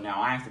don't. So now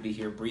I have to be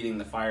here breathing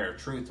the fire of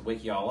truth to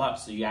wake y'all up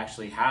so you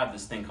actually have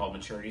this thing called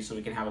maturity so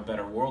we can have a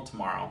better world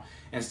tomorrow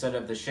instead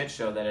of the shit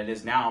show that it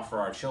is now for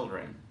our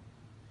children.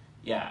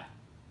 Yeah.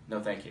 No,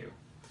 thank you.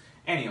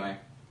 Anyway,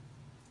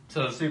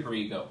 so the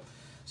superego.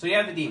 So you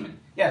have the demon.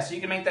 Yeah, so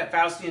you can make that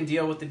Faustian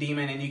deal with the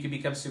demon and you can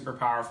become super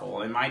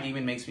powerful. And my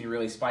demon makes me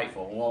really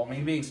spiteful. Well, me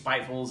being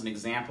spiteful is an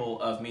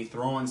example of me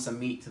throwing some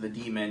meat to the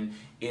demon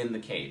in the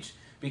cage.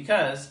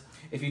 Because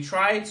if you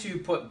try to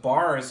put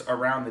bars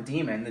around the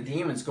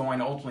demon's going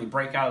to ultimately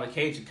break out of the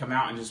cage and come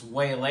out and just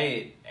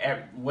waste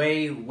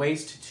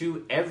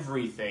to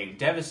everything,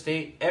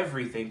 devastate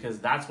everything, because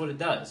that's what it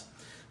does.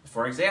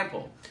 For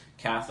example,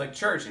 Catholic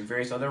Church and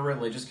various other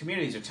religious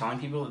communities are telling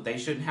people that they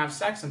shouldn't have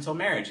sex until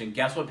marriage. And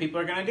guess what people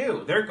are going to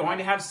do? They're going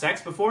to have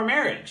sex before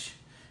marriage.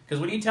 Because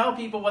when you tell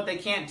people what they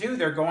can't do,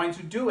 they're going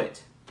to do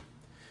it.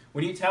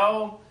 When you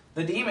tell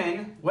the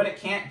demon what it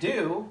can't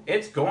do,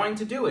 it's going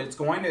to do it. It's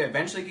going to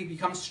eventually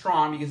become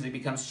strong because it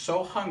becomes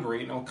so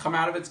hungry and it will come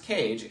out of its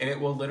cage and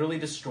it will literally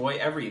destroy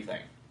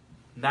everything.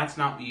 That's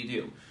not what you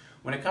do.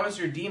 When it comes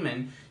to your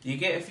demon, you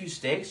get a few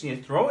steaks and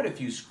you throw it a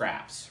few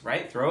scraps,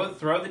 right? Throw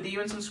the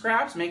demon some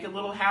scraps, make it a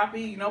little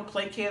happy,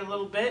 placate a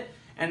little bit,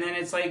 and then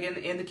it's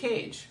in the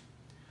cage.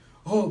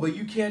 Oh, but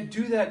you can't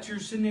do that to your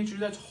sin nature.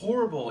 That's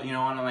horrible. And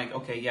I'm like,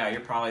 okay, yeah, you're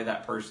probably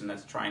that person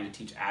that's trying to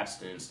teach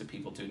abstinence to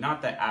people too.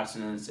 Not that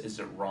abstinence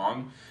isn't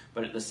wrong,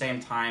 but at the same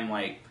time,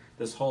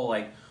 this whole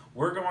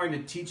we're going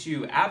to teach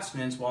you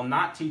abstinence while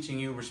not teaching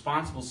you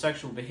responsible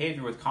sexual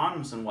behavior with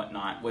condoms and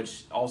whatnot,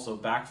 which also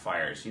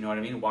backfires. You know what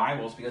I mean? Why?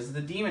 Well, it's because the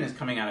demon is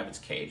coming out of its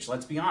cage.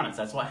 Let's be honest.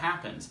 That's what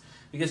happens.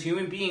 Because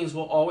human beings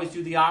will always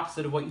do the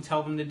opposite of what you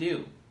tell them to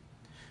do.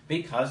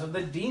 Because of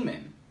the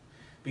demon.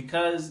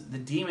 Because the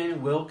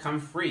demon will come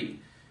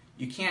free.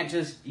 You can't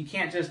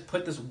just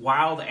put this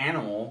wild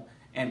animal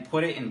and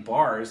put it in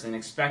bars and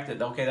expect that,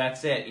 okay,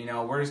 that's it.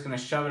 We're just going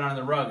to shove it under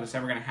the rug and it's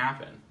never going to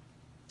happen.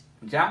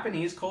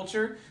 Japanese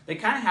culture, they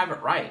kind of have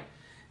it right.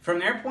 From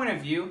their point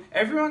of view,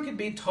 everyone could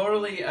be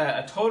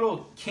a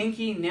total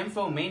kinky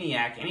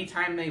nymphomaniac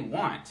anytime they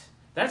want.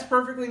 That's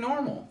perfectly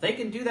normal. They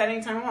can do that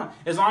anytime they want.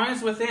 As long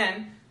as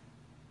within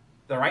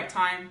the right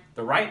time,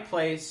 the right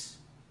place,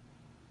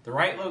 the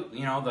right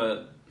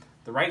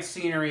the right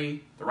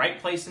scenery, the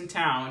right place in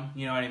town,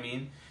 you know what I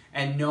mean?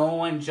 And no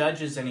one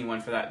judges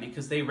anyone for that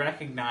because they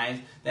recognize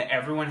that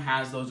everyone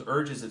has those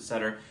urges,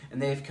 etc.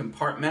 And they've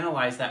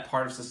compartmentalized that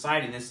part of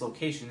society in this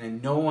location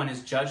and no one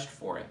is judged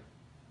for it.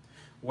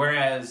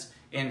 Whereas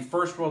in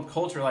first world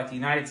culture like the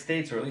United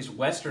States, or at least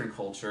Western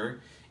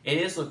culture, it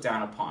is looked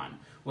down upon,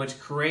 which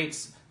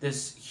creates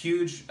this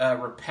huge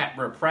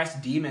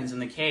repressed demons in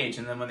the cage.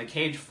 And then when the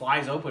cage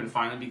flies open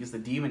finally because the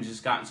demon's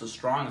just gotten so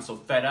strong and so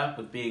fed up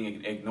with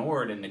being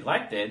ignored and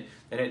neglected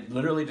that it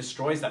literally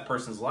destroys that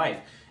person's life.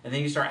 And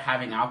then you start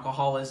having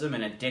alcoholism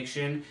and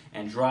addiction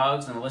and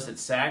drugs and illicit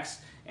sex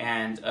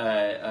and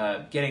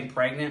getting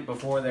pregnant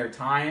before their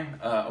time,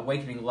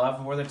 awakening love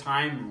before their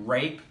time,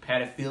 rape,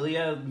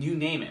 pedophilia, you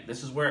name it.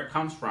 This is where it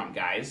comes from,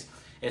 guys.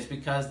 It's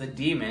because the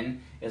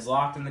demon is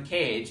locked in the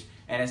cage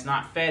and it's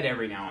not fed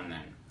every now and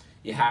then.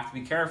 You have to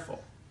be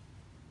careful.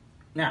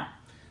 Now,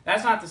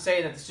 that's not to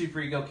say that the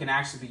superego can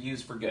actually be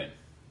used for good.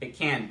 It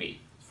can be.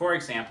 For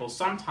example,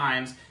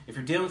 sometimes if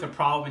you're dealing with a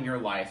problem in your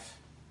life,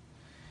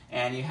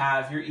 and you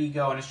have your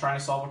ego and it's trying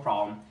to solve a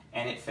problem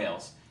and it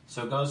fails.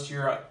 So it goes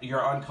to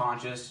your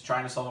unconscious,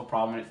 trying to solve a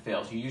problem and it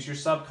fails. You use your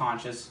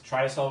subconscious,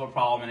 try to solve a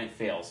problem and it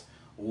fails.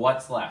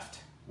 What's left?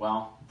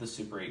 Well, the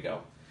superego.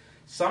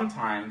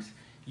 Sometimes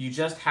you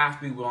just have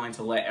to be willing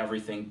to let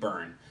everything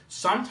burn.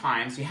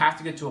 Sometimes you have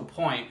to get to a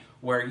point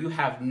where you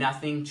have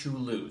nothing to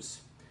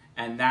lose.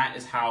 And that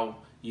is how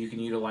you can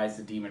utilize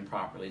the demon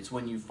properly. It's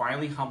when you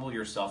finally humble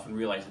yourself and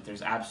realize that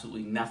there's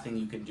absolutely nothing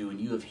you can do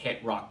and you have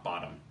hit rock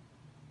bottom.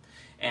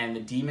 And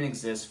the demon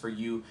exists for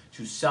you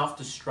to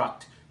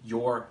self-destruct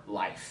your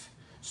life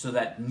so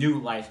that new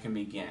life can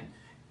begin.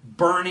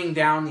 Burning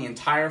down the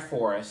entire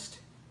forest,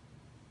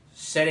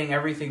 setting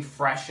everything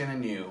fresh and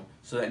anew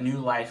so that new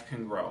life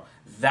can grow.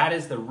 That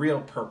is the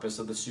real purpose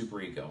of the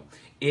superego.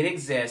 It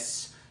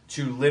exists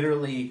to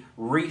literally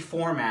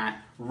reformat,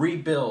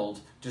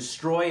 rebuild,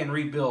 destroy and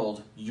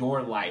rebuild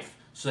your life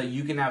so that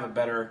you can have a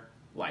better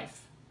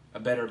life, a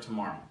better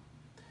tomorrow.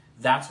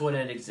 That's what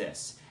it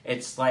exists.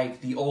 It's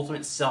like the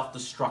ultimate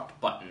self-destruct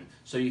button,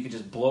 so you can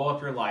just blow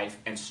up your life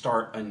and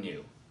start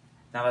anew.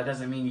 Now that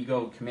doesn't mean you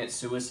go commit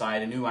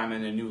suicide and I'm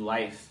in a new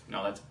life.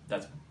 No,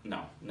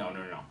 no.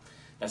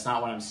 That's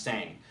not what I'm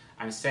saying.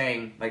 I'm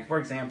saying, like, for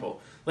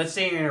example, let's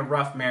say you're in a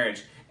rough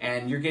marriage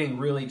and you're getting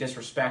really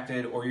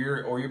disrespected, or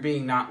you're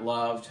being not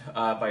loved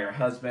by your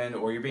husband,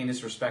 or you're being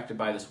disrespected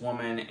by this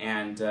woman,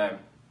 and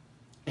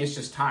it's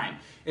just time.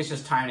 It's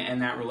just time to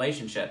end that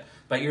relationship.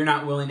 But you're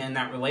not willing to end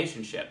that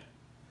relationship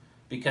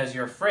because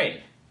you're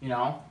afraid,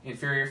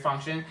 inferior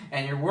function,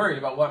 and you're worried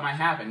about what might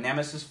happen.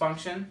 Nemesis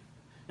function?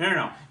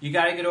 No. You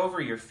got to get over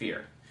your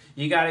fear.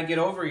 You got to get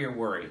over your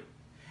worry.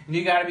 And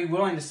you got to be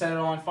willing to set it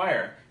all on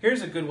fire.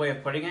 Here's a good way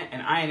of putting it.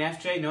 An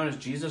INFJ, known as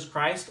Jesus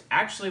Christ,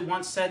 actually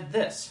once said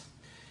this: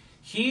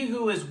 "He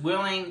who is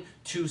willing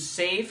to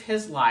save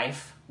his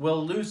life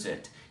will lose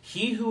it.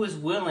 He who is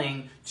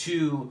willing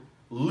to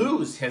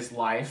lose his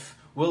life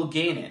will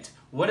gain it."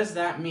 What does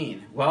that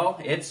mean? Well,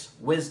 it's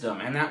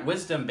wisdom. And that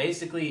wisdom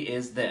basically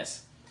is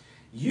this: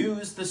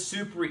 use the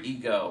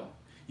superego.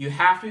 You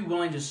have to be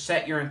willing to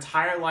set your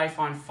entire life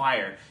on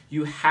fire.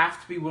 You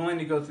have to be willing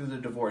to go through the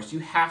divorce. You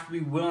have to be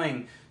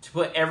willing to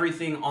put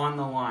everything on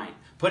the line.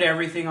 Put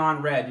everything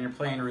on red and you're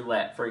playing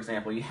roulette, for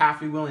example. You have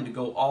to be willing to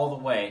go all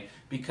the way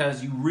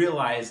because you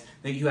realize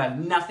that you have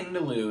nothing to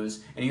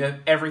lose and you have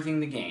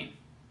everything to gain.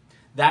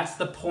 That's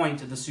the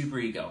point of the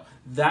superego.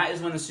 That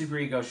is when the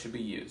superego should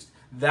be used.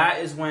 That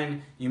is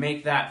when you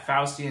make that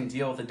Faustian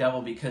deal with the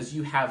devil because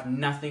you have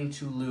nothing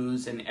to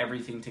lose and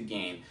everything to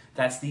gain.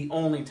 That's the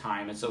only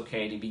time it's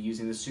okay to be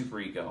using the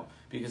superego,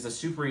 because the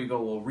superego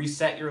will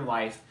reset your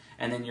life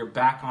and then you're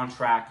back on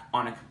track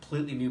on a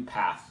completely new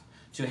path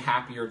to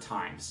happier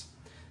times.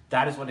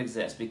 That is what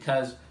exists,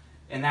 because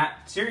in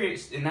that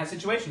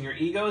situation, your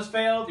ego has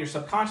failed, your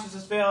subconscious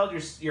has failed,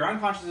 your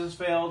unconscious has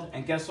failed,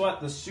 and guess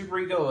what? The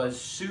superego is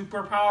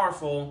super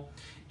powerful.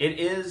 It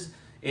is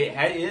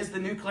the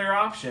nuclear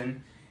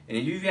option, and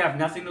if you have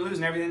nothing to lose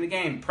and everything to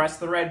gain, press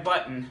the red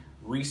button,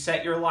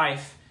 reset your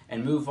life,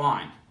 and move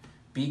on.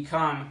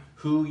 Become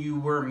who you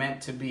were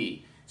meant to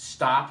be.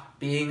 Stop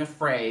being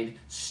afraid.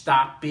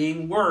 Stop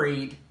being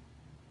worried.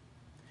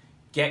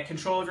 Get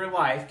control of your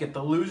life. Get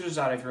the losers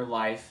out of your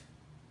life,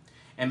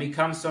 and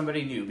become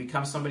somebody new.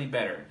 Become somebody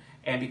better,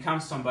 and become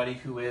somebody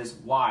who is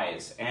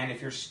wise. And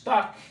if you're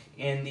stuck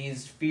in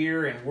these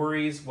fear and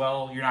worries,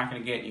 well, you're not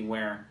going to get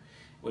anywhere.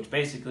 Which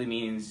basically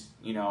means,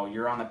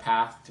 you're on the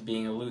path to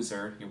being a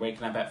loser. You're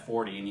waking up at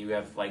 40 and you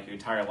have, your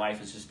entire life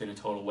has just been a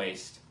total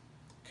waste.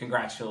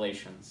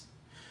 Congratulations.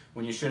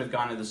 When you should have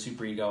gone to the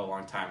superego a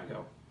long time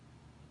ago.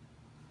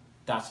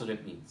 That's what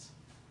it means.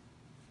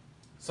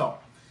 So,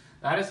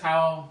 that is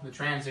how the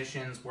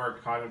transitions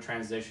work, cognitive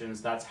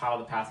transitions. That's how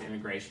the path of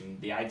integration.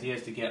 The idea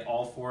is to get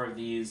all four of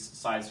these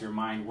sides of your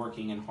mind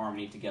working in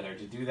harmony together.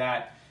 To do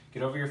that,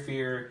 get over your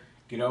fear,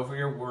 get over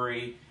your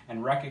worry,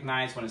 and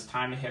recognize when it's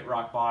time to hit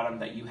rock bottom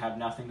that you have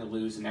nothing to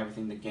lose and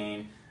everything to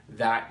gain.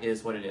 That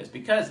is what it is.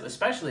 Because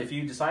especially if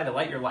you decide to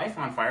light your life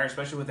on fire,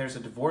 especially if there's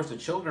a divorce of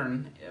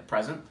children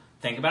present,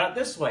 think about it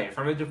this way,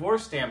 from a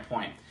divorce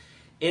standpoint.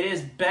 It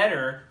is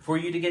better for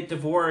you to get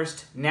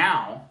divorced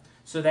now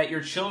so that your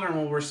children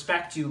will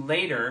respect you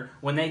later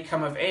when they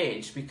come of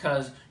age,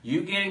 because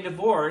you getting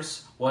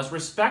divorced was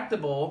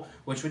respectable,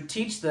 which would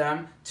teach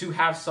them to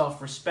have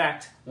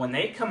self-respect when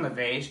they come of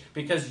age,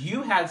 because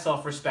you had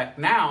self-respect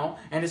now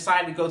and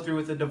decided to go through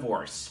with the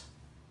divorce.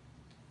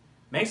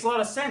 Makes a lot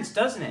of sense,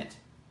 doesn't it?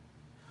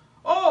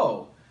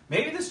 Oh,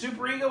 maybe the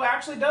superego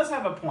actually does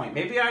have a point.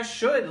 Maybe I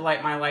should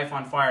light my life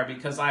on fire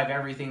because I have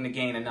everything to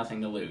gain and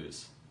nothing to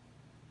lose.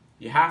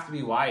 You have to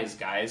be wise,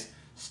 guys.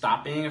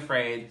 Stop being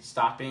afraid,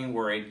 stop being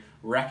worried,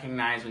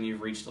 recognize when you've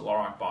reached the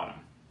rock bottom.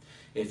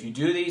 If you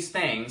do these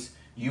things,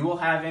 you will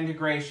have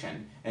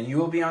integration, and you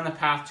will be on the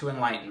path to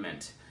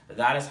enlightenment.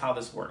 That is how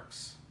this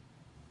works.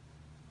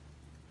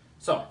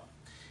 So,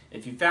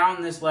 if you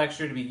found this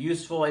lecture to be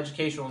useful,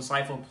 educational,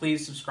 insightful,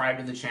 please subscribe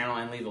to the channel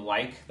and leave a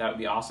like. That would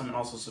be awesome, and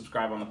also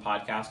subscribe on the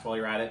podcast while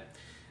you're at it.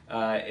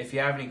 If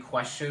you have any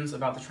questions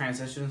about the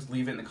transitions,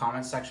 leave it in the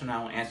comments section and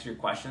I will answer your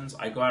questions.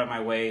 I go out of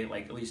my way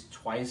at least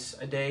twice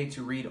a day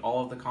to read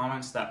all of the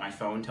comments that my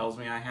phone tells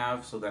me I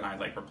have, so then I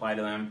reply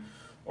to them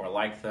or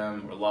like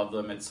them or love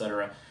them,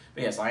 etc.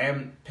 But yes, I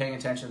am paying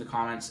attention to the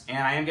comments, and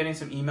I am getting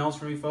some emails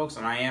from you folks,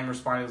 and I am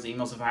responding to those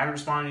emails. If I haven't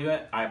responded to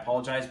it, I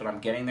apologize, but I'm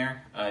getting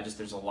there.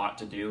 There's a lot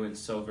to do and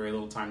so very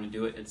little time to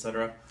do it,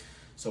 etc.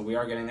 So we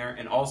are getting there.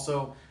 And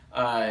also,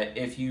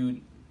 if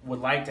you would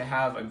like to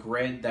have a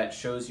grid that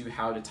shows you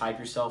how to type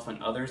yourself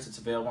and others, it's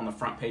available on the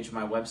front page of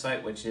my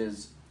website, which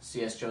is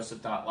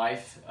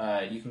csjoseph.life.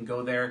 You can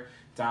go there,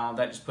 download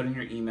that. Just put in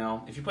your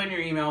email. If you put in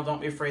your email,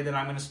 don't be afraid that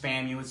I'm going to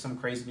spam you with some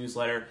crazy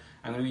newsletter.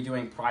 I'm going to be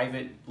doing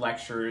private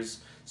lectures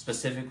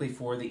specifically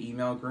for the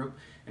email group.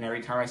 And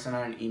every time I send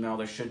out an email,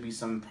 there should be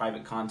some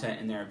private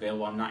content in there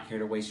available. I'm not here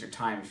to waste your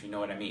time, if you know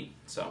what I mean.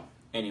 So,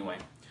 anyway.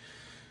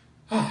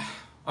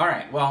 All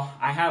right, well,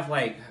 I have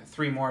like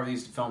 3 more of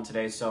these to film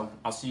today, so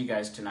I'll see you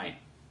guys tonight.